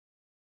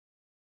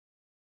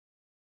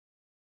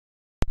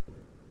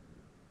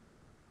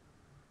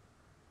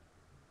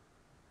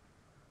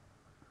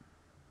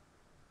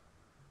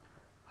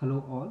Hello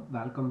all,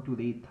 welcome to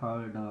the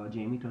third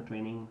Jmeter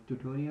Training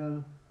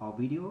tutorial or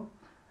video,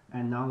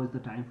 and now is the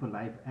time for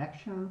live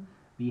action.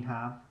 We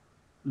have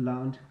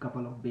learned a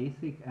couple of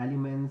basic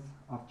elements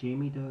of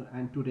Jmeter,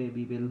 and today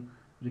we will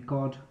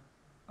record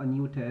a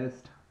new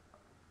test,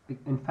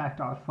 in fact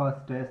our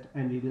first test,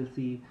 and we will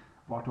see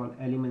what all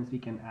elements we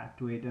can add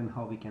to it and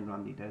how we can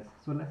run the test.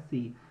 So let's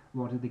see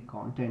what is the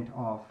content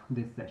of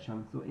this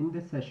session. So in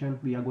this session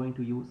we are going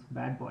to use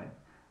Badboy.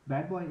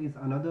 Badboy is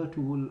another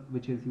tool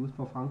which is used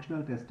for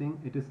functional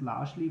testing. It is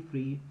largely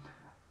free,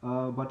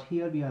 but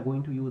here we are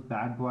going to use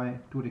Badboy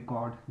to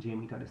record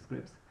Jmeter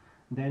scripts.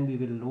 Then we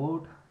will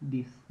load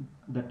the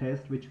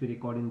test which we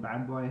record in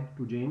Badboy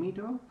to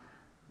Jmeter,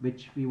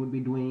 which we would be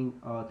doing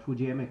through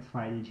JMX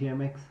file.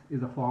 JMX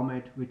is a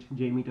format which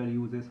Jmeter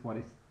uses for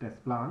its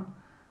test plan.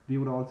 We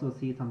would also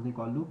see something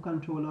called loop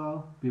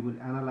controller. We will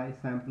analyze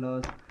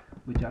samplers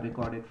which are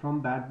recorded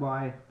from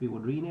Badboy. We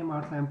would rename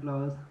our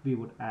samplers. We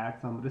would add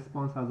some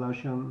response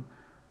assertion.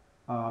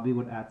 We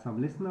would add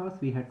some listeners.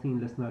 We had seen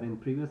listener in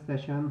previous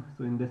session.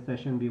 So in this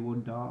session we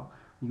would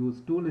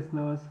use two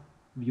listeners,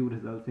 view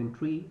results in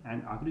tree,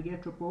 and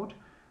aggregate report.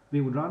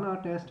 We would run our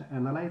test,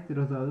 analyze the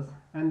results,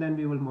 and then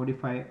we will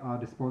modify our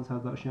response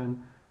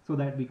assertion so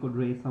that we could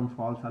raise some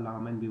false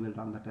alarm, and we will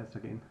run the test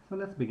again. So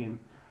let's begin.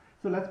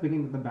 So let's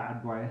begin with the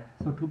Badboy.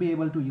 So to be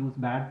able to use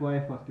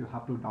Badboy, first you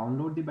have to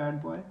download the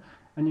Badboy,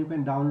 and you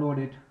can download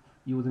it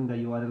using the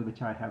URL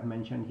which I have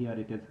mentioned here.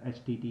 It is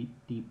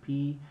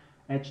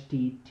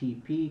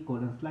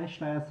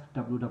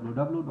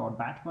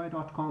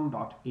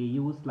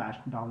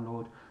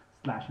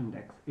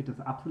http://www.badboy.com.au/download/index. It is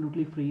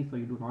absolutely free, so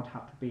you do not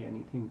have to pay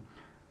anything.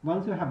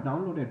 Once you have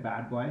downloaded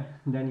Badboy,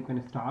 then you can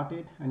start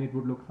it, and it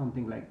would look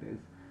something like this.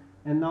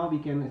 And now we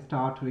can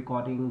start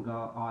recording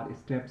our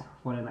steps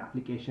for an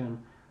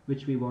application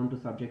which we want to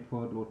subject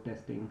for load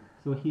testing.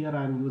 So here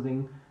I am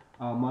using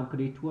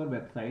Mercury tour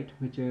website,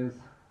 which is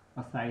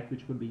a site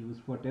which could be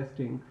used for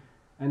testing,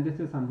 and this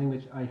is something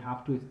which I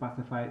have to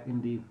specify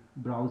in the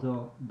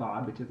browser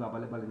bar which is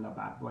available in the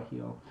Badboy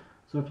here.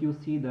 So if you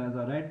see there's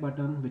a red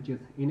button which is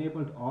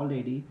enabled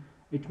already,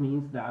 it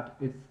means that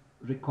it's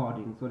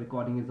recording. So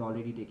recording is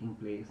already taking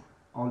place.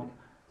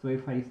 So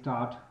if I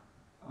start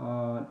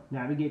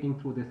navigating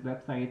through this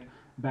website,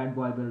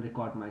 Badboy will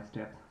record my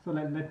steps. So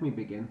let me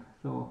begin.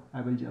 So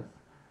I will just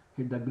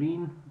hit the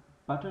green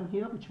button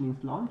here, which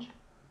means launch.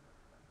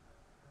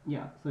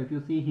 Yeah, so if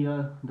you see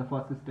here, the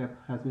first step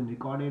has been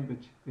recorded,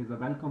 which is a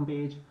welcome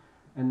page,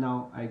 and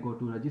now I go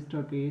to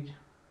register page,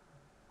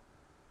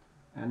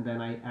 and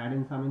then I add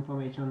in some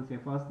information, say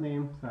first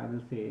name. So I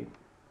will say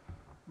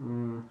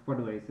what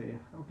do I say?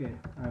 Okay,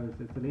 I will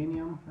say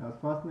Selenium as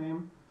first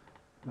name.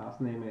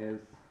 Last name is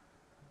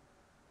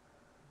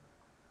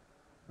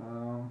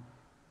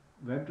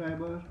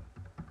WebDriver,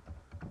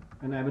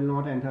 and I will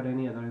not enter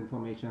any other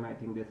information. I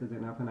think this is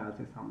enough, and I'll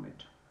say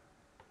submit.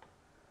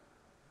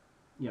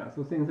 Yeah,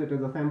 so since it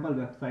is a sample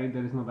website,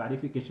 there is no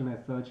verification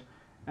as such,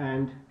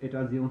 and it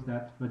assumes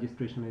that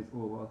registration is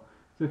over.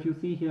 So if you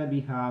see here, we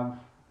have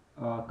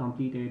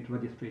completed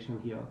registration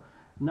here.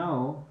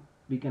 Now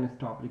we can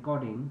stop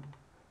recording,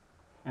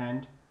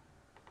 and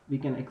we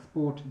can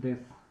export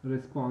this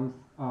response.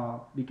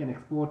 We can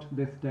export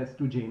this test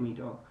to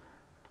Jmeter.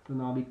 So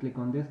now we click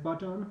on this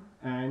button,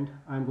 and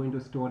I'm going to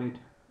store it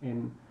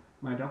in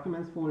my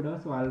documents folder.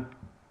 So I'll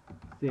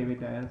save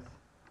it as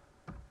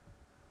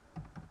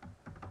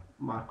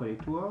Mercury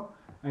tour,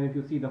 and if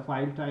you see the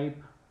file type,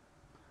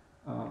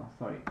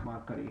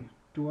 Mercury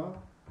tour,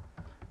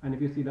 and if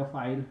you see the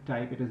file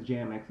type, it is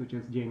JMX, which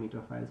is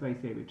Jmeter file. So I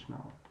save it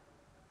now.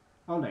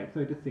 Alright,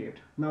 so it is saved.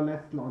 Now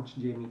let's launch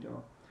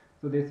Jmeter.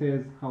 So this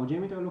is how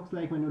Jmeter looks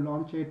like when you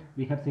launch it.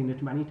 We have seen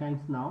it many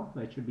times now, so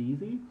it should be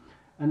easy.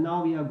 And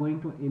now we are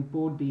going to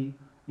import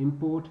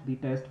the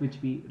test which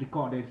we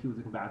recorded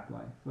using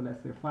Badboy. So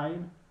let's say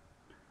file,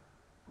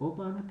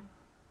 open.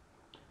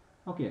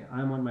 Okay,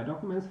 I'm on my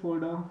documents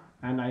folder,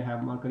 and I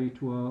have Mercury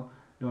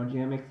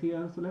tour.jmx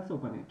here. So let's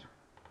open it.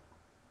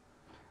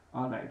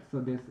 Alright,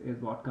 so this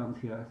is what comes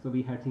here. So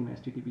we had seen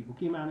HTTP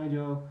cookie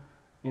manager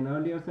in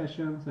earlier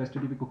sessions. So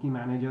HTTP cookie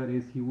manager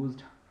is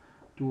used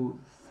to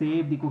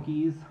save the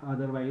cookies,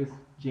 otherwise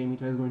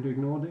Jmeter is going to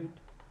ignore it.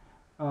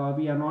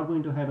 We are not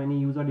going to have any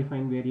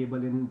user-defined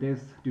variable in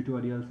this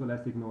tutorial, so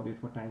let's ignore it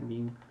for time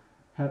being.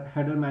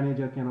 Header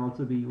manager can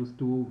also be used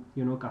to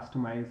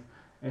customize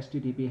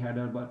HTTP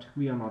header, but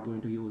we are not going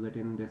to use it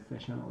in this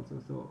session also,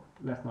 so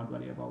let's not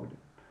worry about it.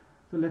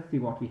 So let's see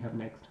what we have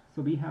next.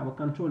 So we have a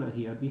controller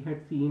here. We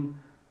had seen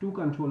two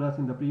controllers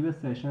in the previous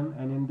session,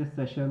 and in this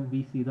session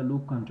we see the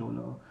loop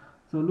controller.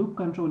 So loop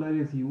controller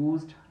is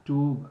used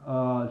to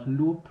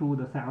loop through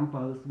the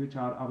samples which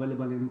are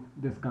available in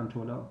this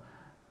controller.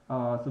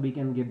 So we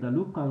can give the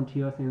loop count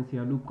here. Since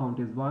here loop count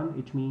is 1,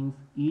 it means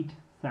each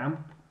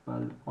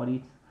sample or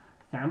each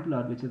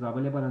sampler which is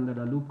available under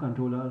the loop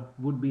controller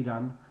would be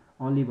run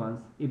only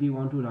once. If we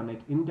want to run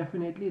it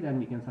indefinitely, then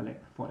we can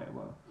select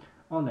forever.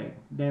 Alright,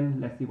 then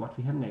let's see what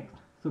we have next.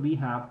 So we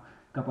have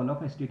couple of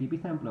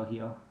HTTP sampler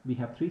here. We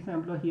have 3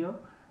 sampler here.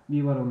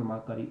 we were on the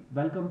Mercury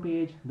welcome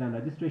page, then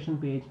registration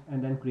page,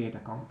 and then create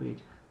account page.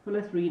 So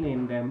let's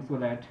rename them so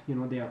that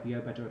they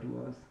appear better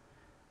to us.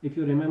 If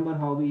you remember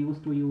how we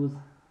used to use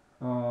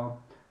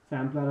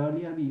sampler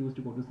earlier, we used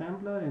to go to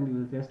sampler and we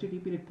will say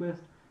HTTP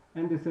request,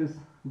 and this is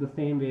the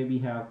same way. We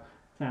have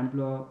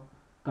sampler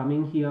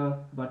coming here,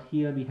 but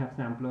here we have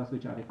samplers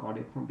which are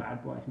recorded from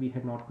Badboy. We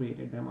had not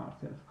created them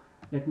ourselves.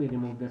 Let me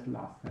remove this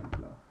last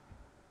sampler.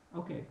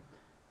 Okay,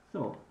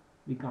 so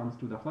we comes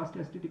to the first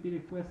HTTP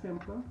request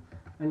sampler,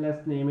 and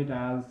let's name it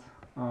as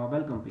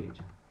welcome page.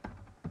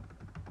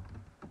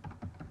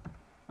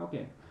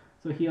 Okay,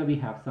 so here we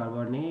have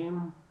server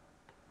name,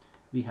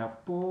 we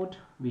have port,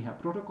 we have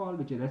protocol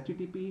which is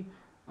HTTP,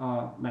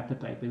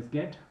 method type is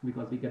get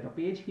because we get a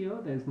page here,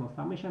 there is no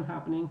submission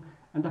happening,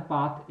 and the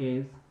path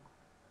is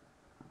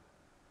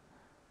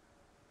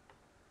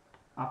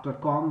after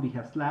com we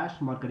have slash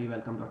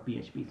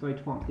mercurywelcome.php, so it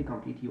forms the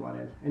complete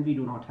URL, and we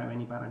do not have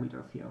any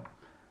parameters here.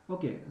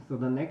 Okay, so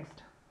the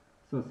next,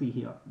 so see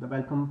here the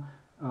welcome,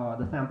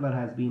 the sampler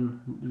has been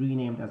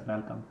renamed as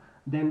welcome.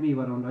 Then we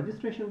were on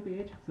registration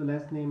page, so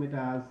let's name it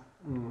as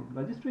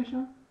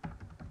registration.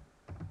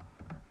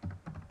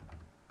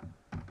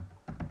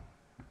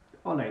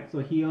 Alright, so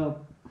here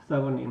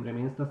server name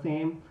remains the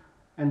same,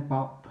 and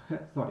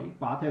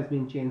path has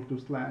been changed to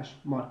slash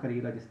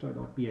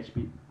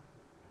mercuryregister.php,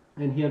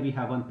 and here we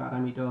have one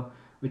parameter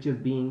which is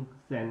being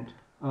sent,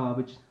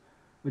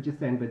 which is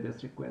sent with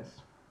this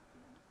request.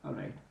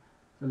 Alright,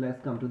 so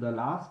let's come to the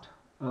last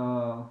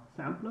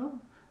sampler,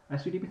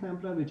 HTTP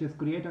sampler, which is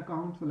create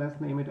account. So let's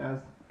name it as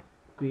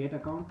create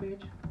account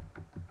page.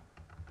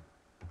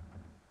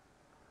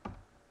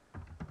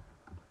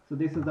 So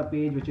this is the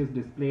page which is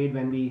displayed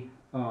when we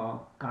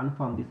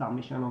confirm the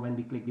submission or when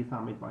we click the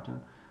submit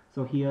button.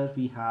 So here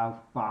we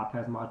have path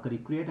as mercury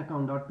create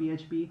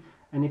account.php,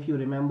 and if you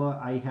remember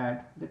I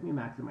had, let me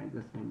maximize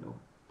this window.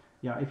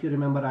 Yeah, if you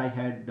remember I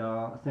had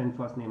sent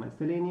first name as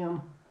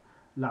Selenium,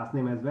 last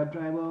name as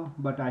WebDriver,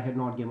 but I had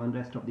not given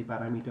rest of the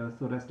parameters,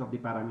 so rest of the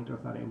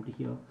parameters are empty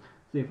here.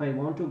 So if I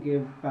want to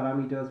give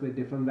parameters with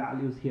different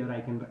values here,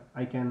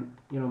 I can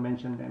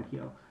mention them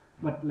here,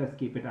 but let's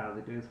keep it as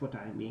it is for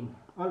time being.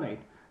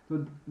 Alright,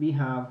 so we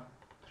have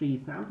 3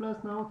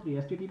 samplers now, 3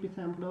 HTTP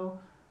sampler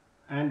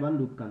and 1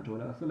 loop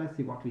controller. So let's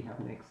see what we have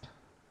next.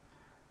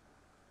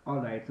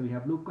 Alright, so we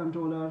have loop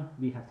controller,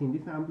 we have seen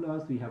the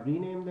samplers, we have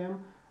renamed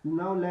them.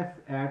 Now let's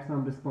add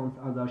some response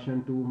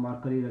assertion to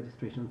Mercury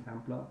registration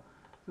sampler.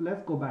 So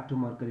let's go back to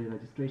Mercury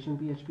registration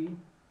PHP.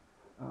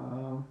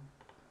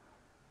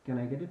 Can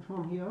I get it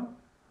from here?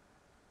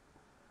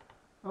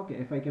 Okay,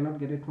 if I cannot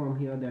get it from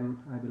here, then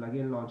I will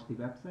again launch the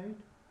website.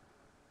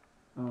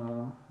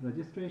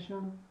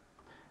 Registration.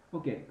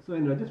 Okay, so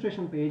in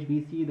registration page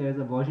we see there is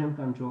a version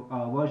control,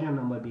 version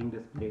number being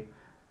displayed.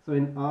 So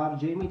in our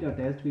Jmeter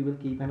test we will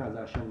keep an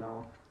assertion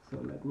now. So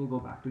let me go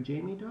back to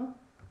Jmeter,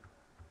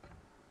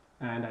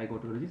 and I go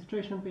to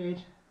registration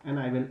page, and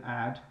I will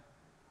add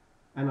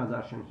an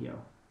assertion here,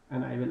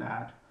 and I will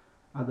add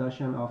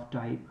assertion of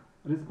type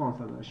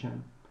response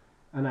assertion,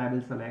 and I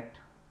will select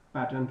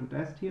pattern to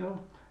test here,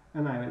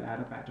 and I will add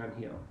a pattern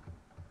here.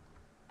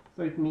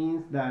 So it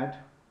means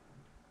that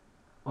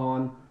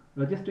on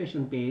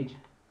registration page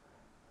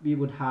we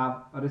would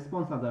have a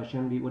response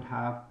assertion, we would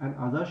have an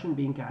assertion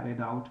being carried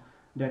out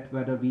that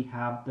whether we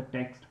have the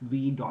text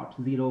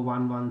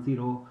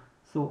v.0110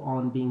 so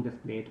on being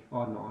displayed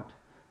or not.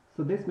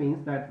 So this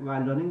means that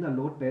while running the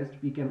load test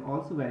we can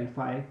also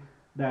verify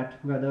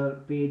that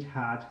whether page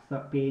has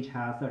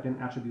certain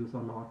attributes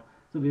or not.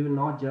 So we will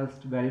not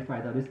just verify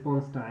the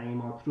response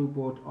time or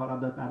throughput or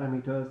other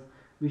parameters.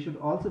 We should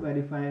also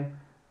verify,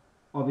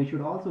 or we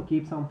should also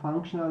keep some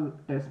functional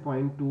test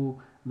point to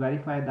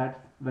verify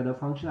that whether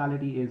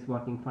functionality is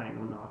working fine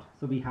or not.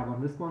 So we have a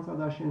response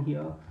assertion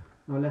here.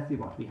 Now let's see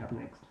what we have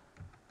next.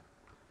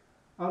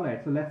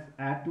 Alright, so let's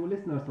add 2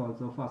 listeners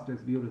also. First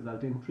is view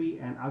result in tree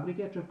and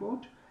aggregate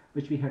report,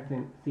 which we had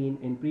seen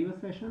in previous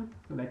session.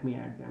 So let me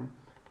add them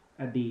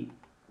at the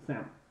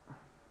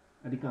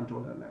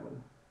controller level.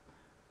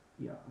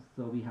 Yeah,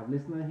 so we have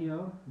listener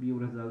here, view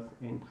results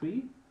in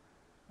tree.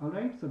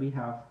 Alright, so we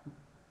have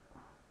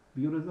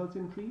view results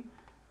in tree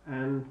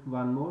and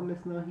one more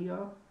listener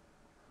here,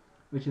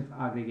 which is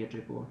aggregate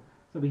report.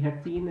 So we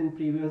had seen in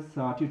previous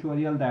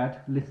tutorial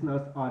that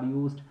listeners are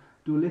used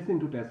to listen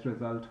to test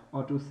result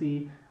or to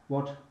see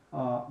what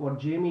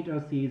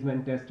Jmeter sees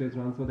when test is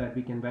run, so that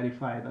we can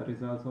verify the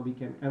results or we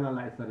can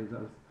analyze the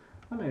results.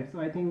 Alright, so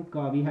I think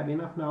we have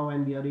enough now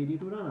and we are ready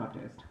to run our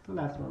test. So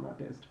let's run our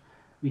test.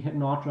 We had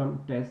not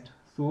run test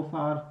so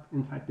far.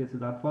 In fact, this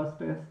is our first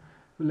test.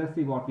 So let's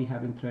see what we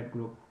have in thread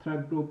group.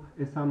 Thread group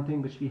is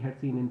something which we had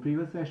seen in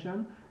previous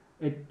session.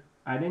 It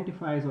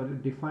identifies or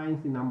it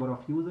defines the number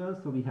of users.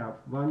 So we have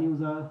 1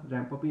 user,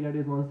 ramp up period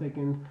is 1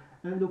 second,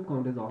 and loop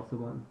count is also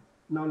 1.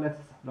 Now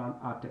let's run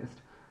our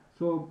test.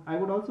 So I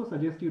would also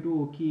suggest you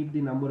to keep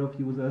the number of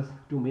users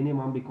to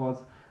minimum,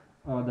 because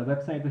the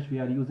website which we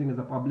are using is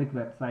a public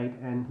website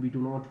and we do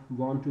not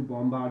want to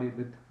bombard it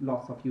with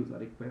lots of user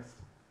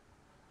requests.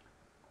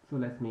 So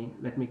let me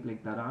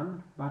click the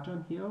run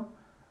button here,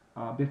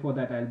 Before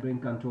that, I'll bring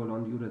control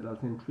on view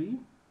results in tree.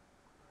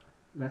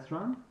 Let's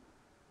run.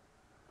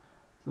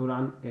 So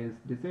run is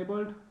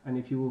disabled, and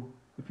if you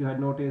had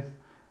noticed,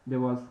 there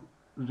was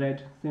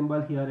red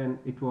symbol here and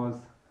it was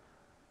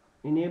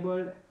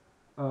enabled,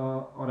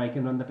 or I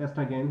can run the test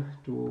again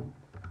to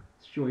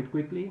show it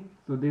quickly.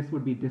 So this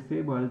would be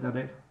disabled,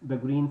 the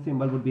green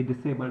symbol would be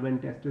disabled when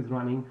test is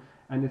running,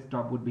 and the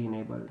stop would be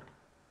enabled.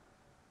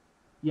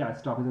 Yeah,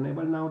 stop is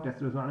enabled now,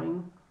 test is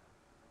running,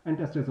 and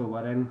test is over,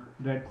 and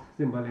red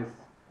symbol is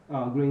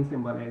green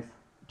symbol is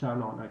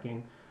turned on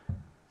again.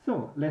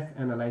 So let's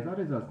analyze our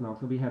results now.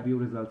 So we have view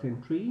results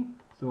in tree.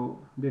 So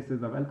this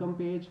is the welcome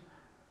page.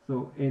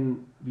 So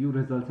in view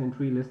results in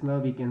tree listener,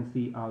 we can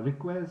see our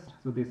request.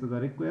 So this is a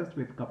request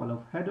with a couple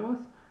of headers,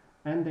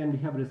 and then we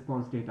have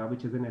response data,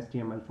 which is in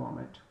HTML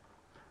format.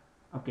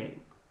 Okay,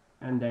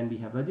 and then we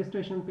have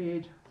registration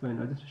page. So in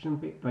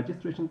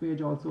registration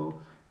page also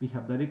we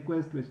have the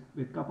request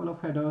with couple of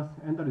headers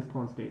and the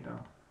response data.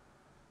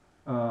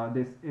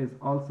 This is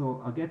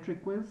also a get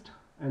request,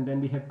 and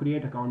then we have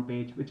create account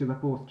page, which is a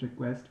post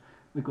request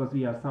because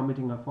we are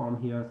submitting a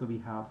form here. So we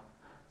have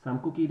some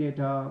cookie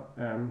data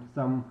and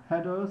some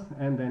headers,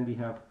 and then we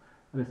have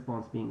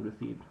response being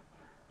received.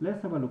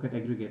 Let's have a look at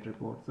aggregate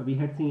report. So we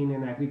had seen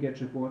in aggregate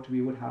report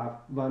we would have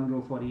one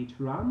row for each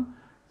run.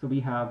 So we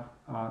have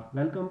our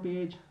welcome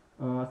page,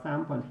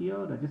 sample here,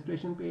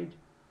 registration page.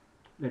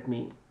 Let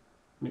me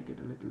make it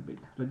a little big.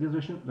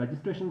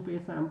 Registration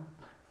page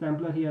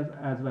sampler here,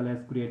 as well as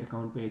create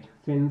account page.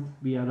 Since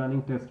we are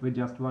running test with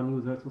just one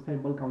user, so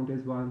sample count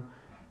is 1,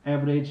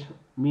 average,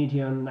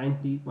 median,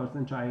 90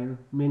 percentile,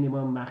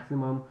 minimum,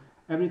 maximum,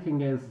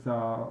 everything is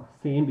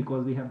same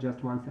because we have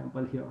just one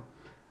sample here,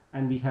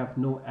 and we have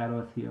no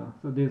errors here.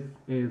 So this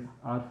is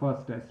our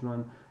first test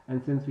run,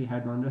 and since we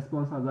had one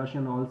response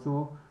assertion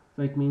also,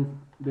 so it means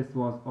this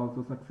was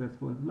also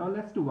successful. Now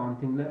let's do one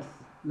thing.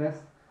 Let's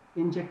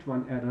inject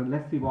one error.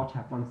 Let's see what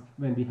happens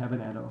when we have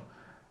an error.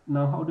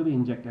 Now how do we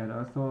inject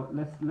error? So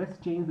let's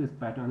change this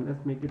pattern.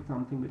 Let's make it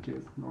something which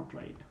is not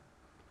right.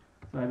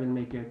 So I will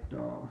make it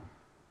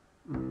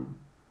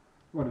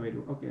what do I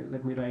do? Okay,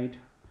 let me write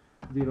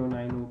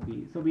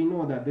 090p. So we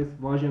know that this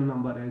version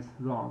number is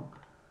wrong,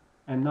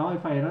 and now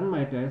if I run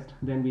my test,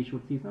 then we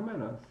should see some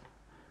errors.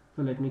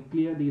 So let me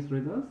clear these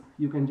results.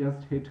 You can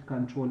just hit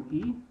Ctrl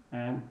E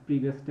and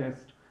previous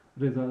test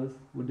results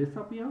would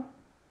disappear,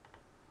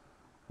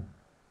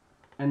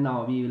 and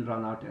now we will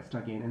run our test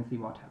again and see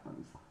what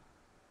happens.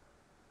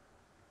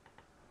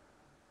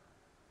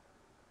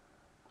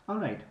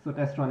 Alright, so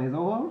test run is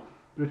over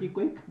pretty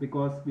quick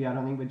because we are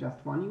running with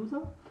just one user.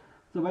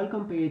 So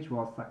welcome page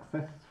was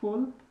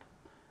successful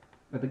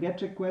with the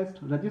get request.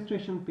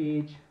 Registration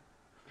page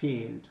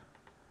failed.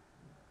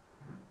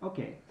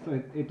 Okay,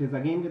 so it is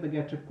again with the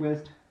get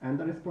request and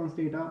the response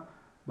data,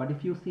 but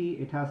if you see,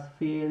 it has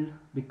failed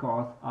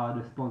because our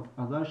response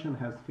assertion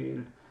has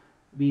failed.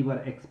 We were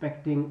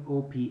expecting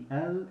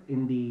OPL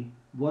in the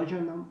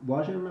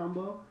version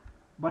number,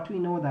 but we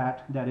know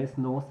that there is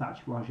no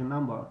such version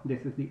number.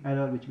 This is the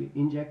error which we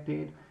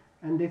injected,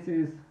 and this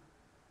is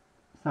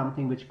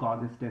something which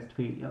causes test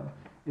failure.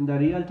 In the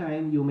real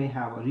time, you may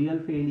have a real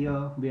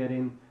failure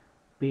wherein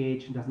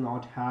page does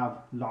not have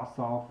loss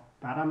of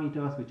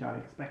parameters which are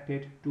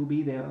expected to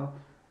be there,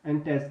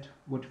 and test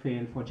would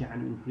fail for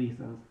genuine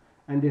reasons,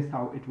 and this is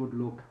how it would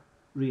look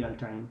real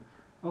time.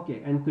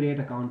 Okay, and create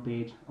account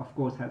page of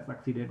course has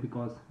succeeded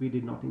because we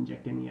did not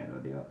inject any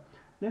error there.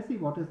 Let's see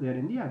what is there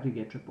in the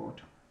aggregate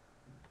report.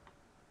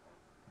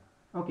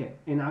 Okay,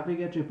 in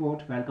aggregate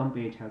report, welcome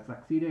page has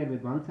succeeded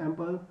with one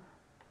sample.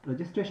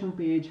 Registration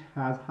page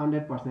has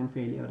 100%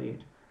 failure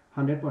rate.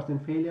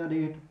 100% failure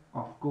rate,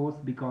 of course,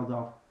 because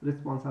of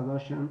response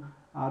assertion.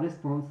 Our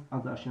response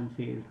assertion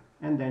failed,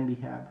 and then we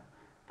have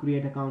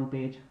create account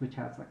page which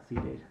has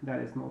succeeded. There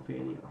is no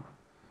failure.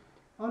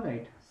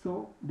 Alright,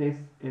 so this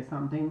is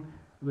something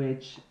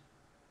which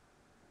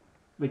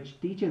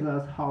teaches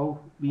us how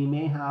we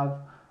may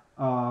have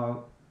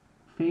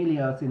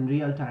failures in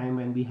real time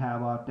when we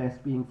have our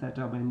test being set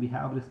up and we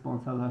have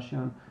response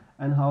assertion,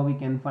 and how we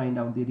can find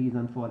out the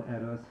reason for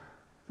errors.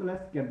 So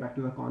let's get back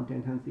to the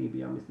content and see if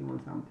we are missing on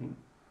something.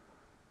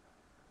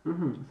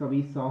 So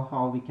we saw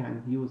how we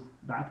can use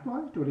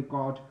Badboy to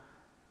record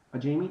a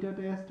Jmeter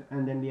test,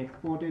 and then we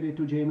exported it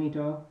to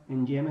Jmeter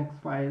in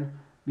JMX file.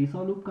 We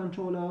saw loop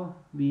controller.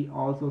 We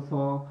also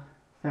saw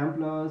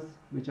samplers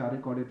which are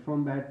recorded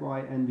from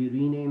Badboy, and we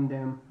renamed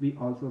them. We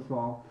also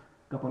saw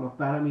a couple of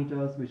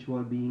parameters which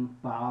were being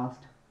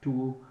passed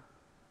to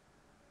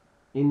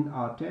in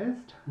our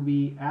test.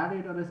 We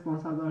added a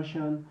response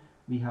assertion.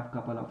 We have a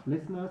couple of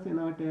listeners in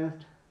our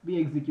test.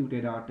 We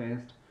executed our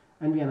test,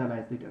 and we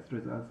analyzed the test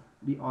results.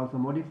 We also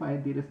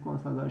modified the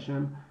response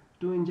assertion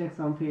to inject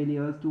some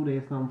failures, to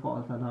raise some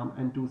false alarm,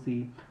 and to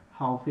see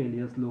how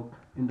failures look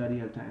in the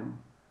real time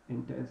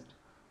in test.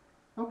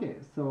 Okay,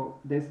 so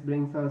this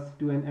brings us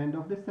to an end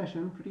of this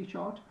session, pretty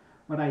short,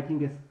 but I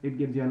think it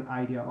gives you an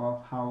idea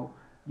of how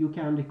you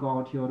can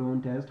record your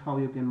own test, how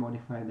you can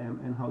modify them,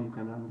 and how you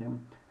can run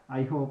them.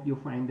 I hope you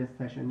find this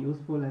session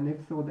useful, and if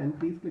so, then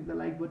please click the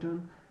like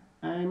button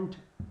and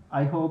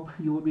I hope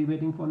you will be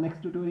waiting for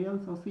next tutorial.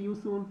 So see you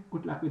soon.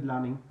 Good luck with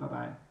learning. Bye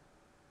bye.